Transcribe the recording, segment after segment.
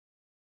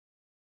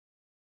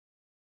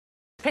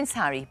Prince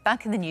Harry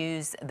back in the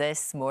news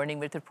this morning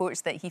with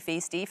reports that he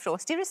faced a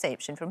frosty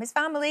reception from his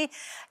family,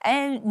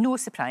 and no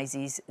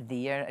surprises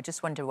there. I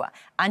just wonder what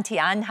Auntie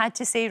Anne had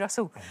to say,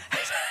 Russell.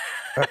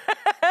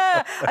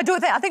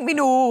 I think we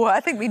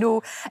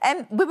know.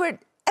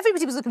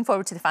 Everybody was looking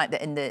forward to the fact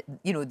that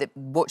that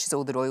watches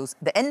all the royals,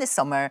 that in the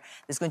summer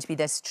there's going to be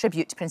this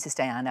tribute to Princess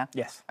Diana.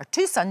 Yes. Our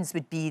two sons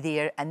would be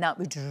there, and that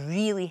would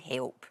really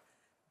help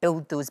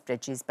build those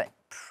bridges, but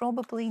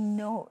probably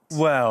not.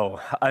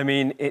 Well, I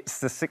mean, it's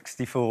the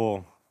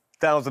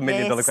 $64,000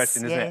 million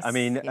question, isn't it? I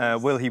mean,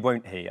 will he,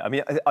 won't he? I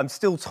mean, I'm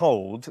still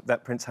told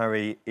that Prince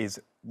Harry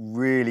is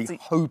really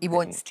hoping he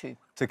wants to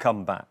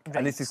come back. Right.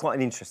 And this is quite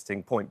an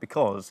interesting point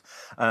because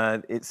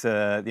it's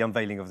the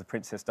unveiling of the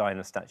Princess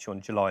Diana statue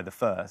on July the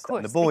 1st. Course,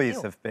 and the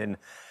boys have been,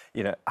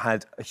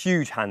 had a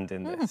huge hand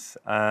in this.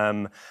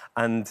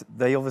 And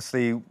they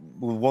obviously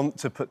will want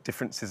to put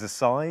differences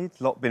aside.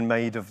 A lot been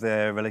made of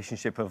their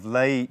relationship of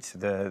late,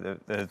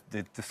 the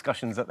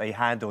discussions that they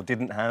had or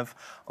didn't have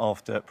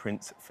after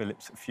Prince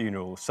Philip's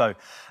funeral. So,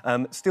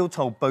 still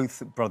told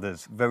both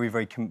brothers very,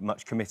 very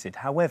much committed.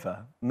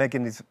 However,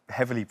 Meghan is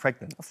heavily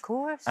pregnant. Of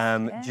course.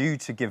 Due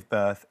to give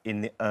birth in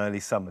the early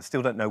summer.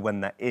 Still don't know when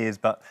that is,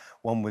 but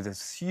one would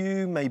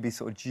assume maybe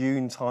sort of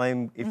June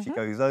time if she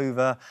goes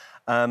over.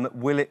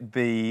 Will it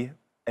be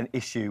an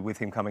issue with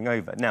him coming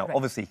over? Now,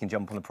 obviously, he can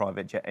jump on a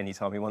private jet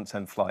anytime he wants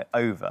and fly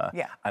over,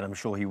 and I'm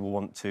sure he will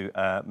want to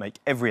make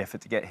every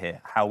effort to get here.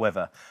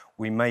 However,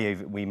 we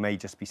may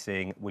just be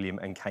seeing William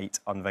and Kate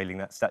unveiling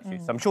that statue.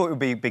 So I'm sure it would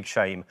be a big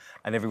shame,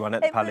 and everyone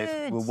at the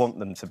palace will want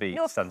them to be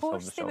standing on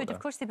the shoulder. Of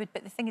course they would,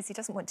 but the thing is, he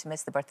doesn't want to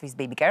miss the birth of his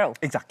baby girl.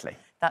 Exactly.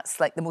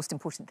 That's like the most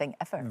important thing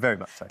ever. Very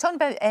much so. Talking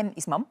about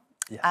his mum,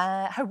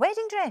 Yes. her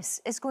wedding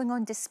dress is going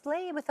on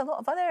display with a lot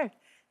of other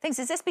things.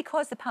 Is this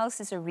because the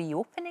palaces are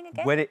reopening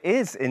again? Well, it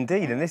is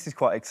indeed, and this is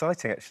quite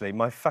exciting, actually.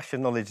 My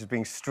fashion knowledge is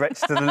being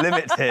stretched to the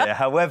limit here.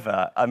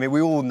 However, I mean,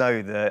 we all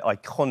know the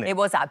iconic... It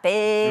was a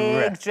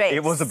big dress.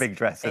 It was a big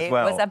dress as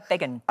well. It was a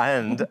big one.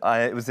 And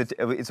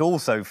it's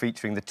also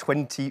featuring the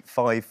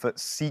 25-foot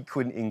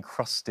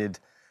sequin-encrusted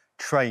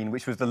train,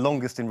 which was the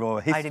longest in royal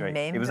history. I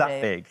remember it was that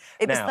big.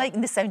 It was like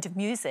in The Sound of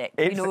Music,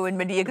 when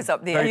Maria goes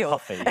up the aisle.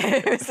 Puffy.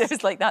 it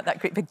was like that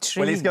great big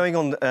train. Well, it's going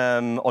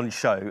on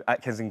show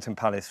at Kensington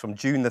Palace from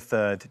June the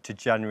 3rd to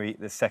January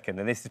the 2nd,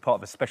 and this is part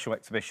of a special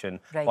exhibition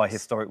by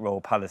Historic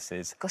Royal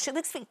Palaces. Gosh, it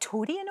looks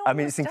Victorian. I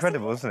mean, it's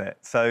incredible, isn't it?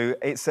 So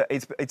it's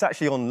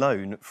actually on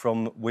loan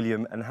from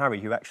William and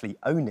Harry, who actually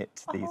own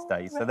it these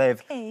days. So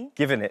they've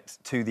given it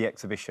to the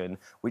exhibition,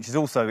 which is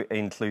also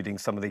including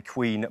some of the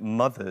Queen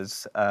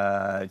Mother's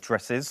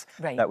dresses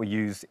that were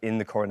used in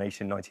the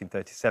coronation in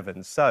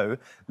 1937. So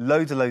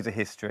loads of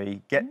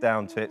history. Get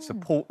down to it.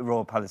 Support the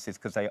royal palaces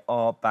because they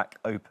are back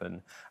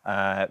open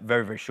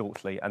very, very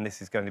shortly, and this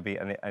is going to be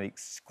an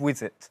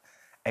exquisite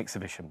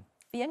exhibition.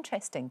 Be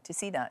interesting to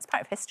see that. It's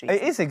part of history.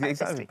 It is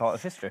exactly part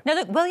of history. Now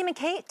look, William and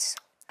Kate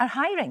are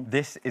hiring.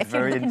 This is if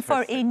you're looking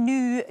for a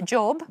new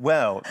job.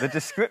 Well, the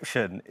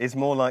description is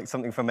more like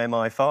something from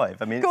MI5.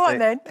 I mean, go on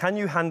then. Can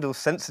you handle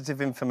sensitive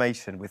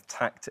information with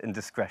tact and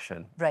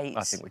discretion? Right.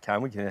 I think we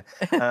can. We can.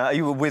 Are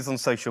you a whiz on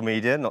social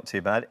media? Not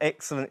too bad.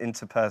 Excellent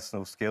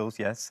interpersonal skills.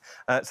 Yes.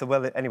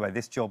 Anyway,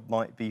 this job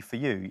might be for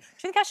you. Do you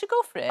think I should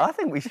go for it? I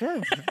think we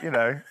should. We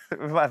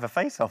might have a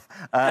face-off.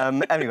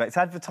 Anyway, it's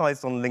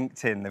advertised on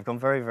LinkedIn. They've gone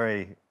very,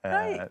 very.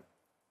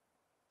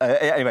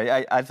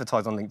 Anyway,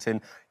 advertise on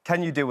LinkedIn.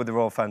 Can you deal with the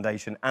Royal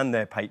Foundation and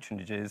their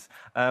patronages?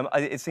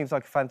 It seems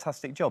like a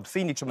fantastic job.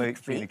 Senior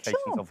Communications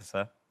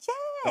Officer. Yeah.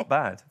 Not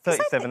bad.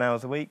 37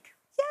 hours a week.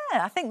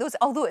 Yeah, I think those,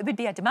 although it would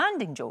be a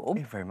demanding job.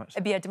 Yeah, very much so.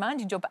 It'd be a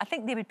demanding job, but I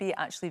think they would be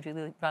actually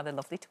really rather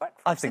lovely to work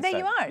for. I think so. There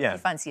you are, if you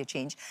fancy a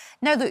change.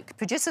 Now, look,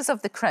 producers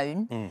of The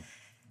Crown...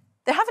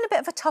 They're having a bit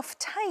of a tough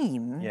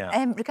time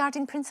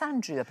regarding Prince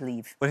Andrew, I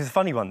believe. Well, it's a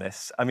funny one,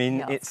 this. I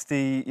mean, it's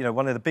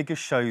one of the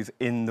biggest shows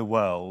in the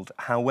world.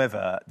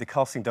 However, the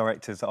casting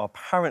directors are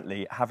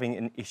apparently having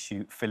an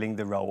issue filling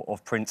the role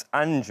of Prince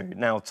Andrew.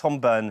 Now, Tom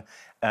Byrne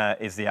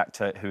is the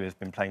actor who has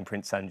been playing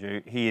Prince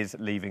Andrew. He is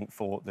leaving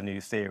for the new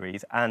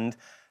series, and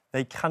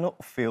they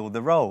cannot fill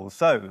the role.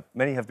 So,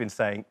 many have been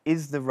saying,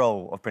 is the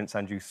role of Prince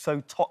Andrew so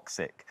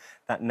toxic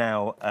that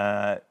now...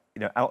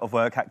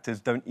 out-of-work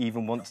actors don't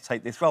even want to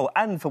take this role,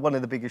 and for one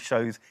of the biggest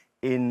shows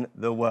in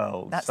the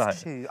world.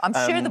 That's true. I'm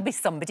sure there'll be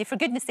somebody. For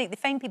goodness sake, they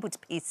find people to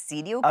play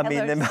serial killers.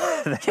 I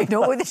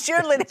mean,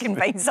 surely they can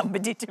find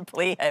somebody to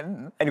play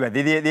him. Anyway,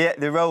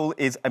 the role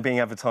is being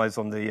advertised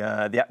on the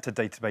actor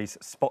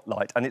database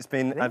Spotlight, and it's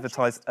been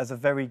advertised as a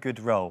very good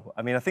role.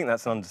 I mean, I think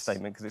that's an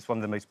understatement because it's one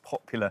of the most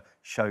popular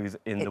shows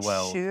in the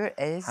world. It sure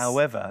is.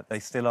 However, they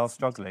still are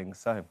struggling,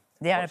 so...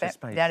 They are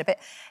a bit.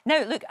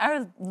 Now, look,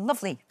 our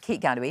lovely Kate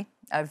Garraway,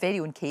 our very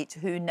own Kate,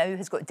 who now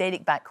has got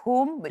Derek back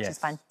home, which is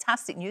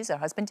fantastic news. Her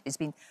husband, who's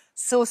been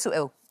so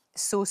ill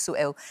so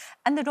ill.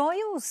 And the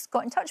royals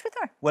got in touch with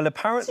her. Well,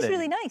 apparently... This is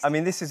really nice. I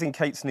mean, this is in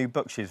Kate's new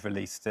book she's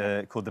released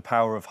called The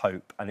Power of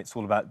Hope, and it's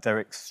all about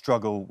Derek's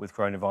struggle with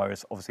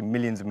coronavirus. Obviously,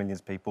 millions and millions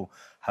of people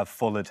have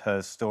followed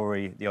her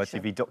story. The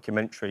ITV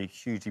documentary,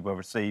 hugely well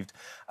received.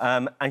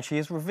 And she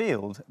has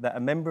revealed that a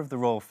member of the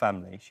royal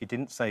family, she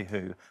didn't say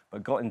who,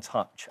 but got in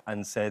touch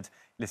and said,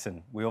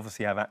 listen, we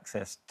obviously have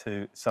access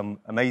to some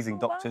amazing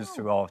doctors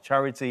through our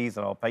charities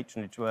and our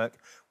patronage work.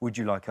 Would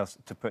you like us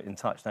to put in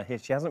touch? Now, here,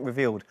 she hasn't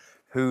revealed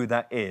who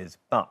that is,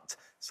 but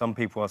some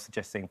people are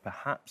suggesting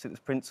perhaps it was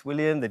Prince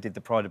William. They did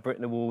the Pride of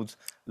Britain Awards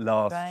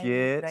last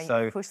year.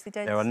 So of course they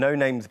did. There are no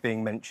names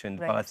being mentioned,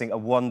 but I think a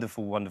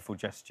wonderful, wonderful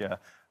gesture.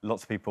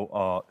 Lots of people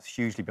are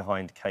hugely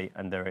behind Kate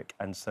and Derek,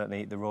 and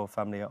certainly the royal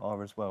family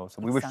are as well.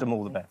 So we wish them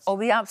all the best. Oh,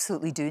 we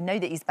absolutely do, now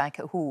that he's back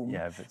at home.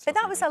 Yeah, but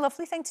that was a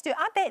lovely thing to do.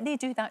 I bet they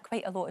do that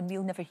quite a lot and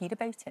we'll never hear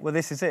about it. Well,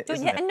 this is it,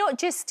 isn't it? And not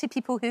just to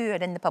people who are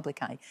in the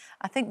public eye.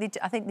 I think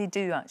they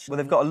do, actually. Well,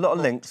 they've got a lot of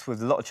links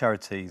with a lot of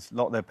charities, a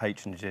lot of their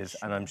patronages,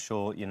 and I'm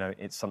sure, you know,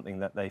 it's something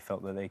that they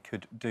felt that they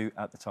could do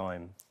at the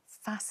time.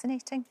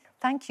 Fascinating.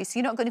 Thank you. So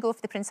you're not going to go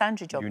for the Prince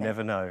Andrew job? You then?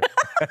 never know.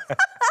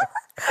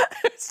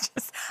 It's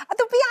just,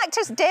 there'll be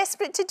actors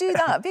desperate to do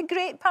that. It'd be a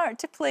great part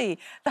to play.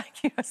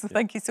 Thank you.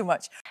 Thank you so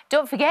much.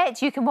 Don't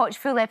forget, you can watch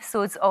full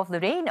episodes of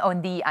Lorraine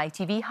on the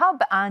ITV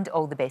Hub and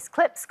all the best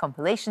clips,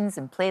 compilations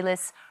and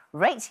playlists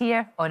right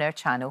here on our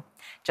channel.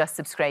 Just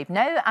subscribe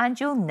now and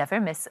you'll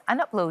never miss an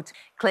upload.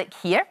 Click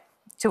here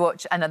to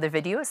watch another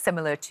video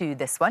similar to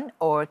this one,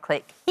 or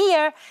click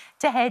here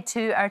to head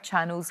to our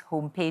channel's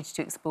homepage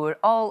to explore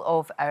all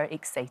of our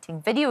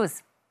exciting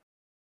videos.